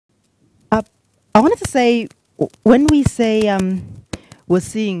I wanted to say, when we say we're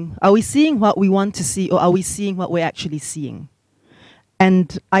seeing, are we seeing what we want to see, or are we seeing what we're actually seeing?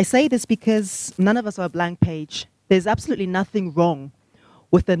 And I say this because none of us are a blank page. There's absolutely nothing wrong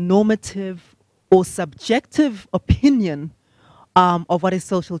with a normative or subjective opinion of what is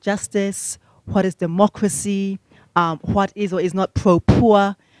social justice, what is democracy, what is or is not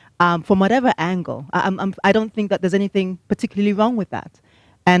pro-poor, from whatever angle. I don't think that there's anything particularly wrong with that.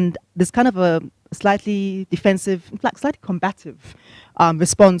 And there's kind of a slightly defensive, in fact, slightly combative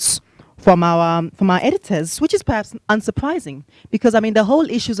response from our editors, which is perhaps unsurprising, because I mean the whole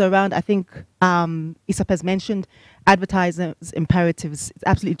issues around, I think Isap has mentioned advertisers' imperatives. It's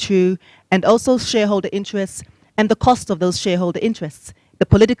absolutely true, and also shareholder interests and the cost of those shareholder interests, the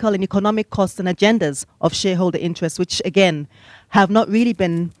political and economic costs and agendas of shareholder interests, which again have not really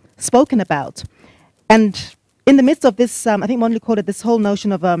been spoken about. And in the midst of this, I think Mondli called it this whole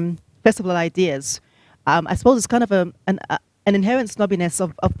notion of festival ideas. I suppose it's kind of an inherent snobbiness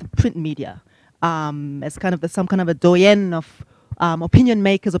of the print media, as kind of some kind of a doyen of opinion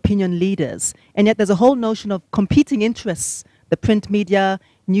makers, opinion leaders. And yet there's a whole notion of competing interests, the print media,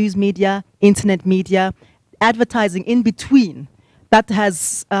 news media, internet media, advertising in between, that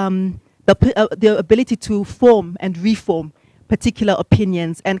has the ability to form and reform particular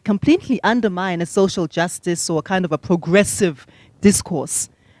opinions and completely undermine a social justice or kind of a progressive discourse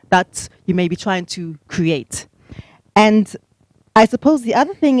that you may be trying to create. And I suppose the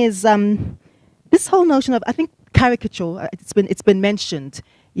other thing is this whole notion of, I think, caricature. It's been mentioned.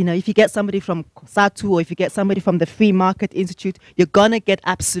 You know, if you get somebody from COSATU or if you get somebody from the Free Market Institute, you're gonna get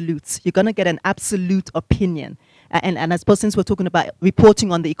absolutes. You're gonna get an absolute opinion. And I suppose since we're talking about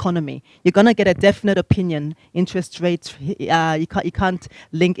reporting on the economy, you're gonna get a definite opinion. Interest rates, you can't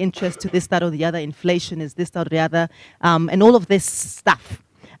link interest to this, that, or the other. Inflation is this, that, or the other, and all of this stuff.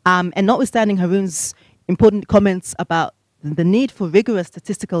 And notwithstanding Haroon's important comments about the need for rigorous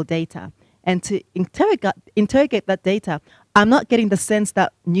statistical data and to interrogate that data, I'm not getting the sense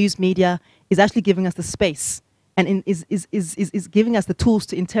that news media is actually giving us the space and is giving us the tools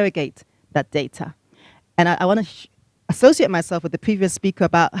to interrogate that data. And I want to associate myself with the previous speaker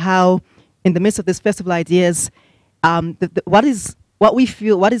about how, in the midst of this festival ideas, what is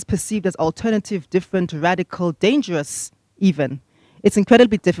perceived as alternative, different, radical, dangerous even, it's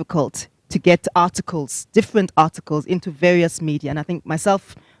incredibly difficult to get articles, different articles, into various media. And I think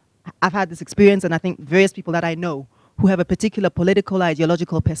myself, I've had this experience, and I think various people that I know who have a particular political,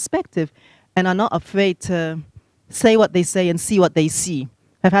 ideological perspective and are not afraid to say what they say and see what they see,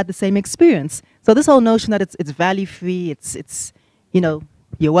 have had the same experience. So this whole notion that it's value free, it's you know,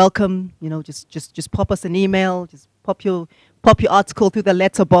 you're welcome, you know, just pop us an email, just pop your article through the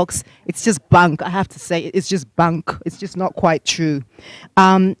letterbox. It's just bunk. I have to say, it's just bunk. It's just not quite true.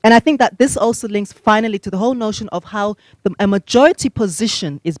 And I think that this also links finally to the whole notion of how a majority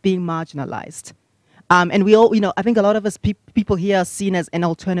position is being marginalized. And we all, you know, I think a lot of us people here are seen as an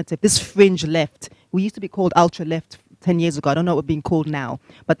alternative, this fringe left. We used to be called ultra left 10 years ago. I don't know what we're being called now.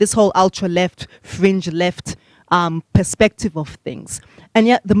 But this whole ultra left, fringe left perspective of things. And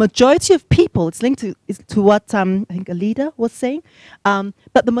yet the majority of people, it's linked to what I think Alide was saying,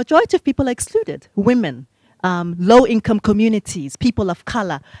 that the majority of people are excluded. Women, low-income communities, people of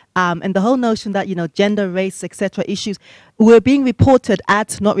color, and the whole notion that, you know, gender, race, etc. issues were being reported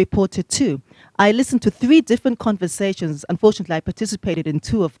at, not reported to. I listened to 3 different conversations. Unfortunately, I participated in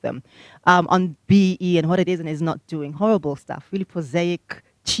 2 of them on BE and what it is and is not doing. Horrible stuff, really prosaic,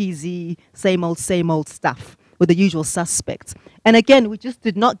 cheesy, same old stuff with the usual suspects. And again, we just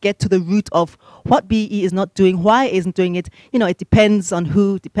did not get to the root of what BE is not doing, why it isn't doing it. You know, it depends on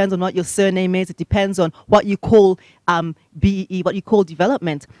who, depends on what your surname is, it depends on what you call BE, what you call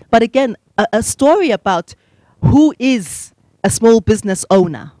development. But again, a story about who is a small business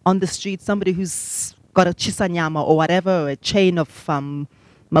owner on the street, somebody who's got a chisanyama or whatever, or a chain of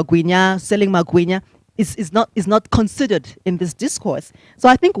magwinya, selling magwinya, is not considered in this discourse. So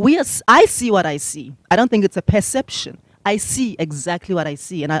I think I see what I see. I don't think it's a perception. I see exactly what I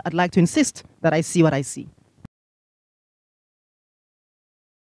see, and I'd like to insist that I see what I see.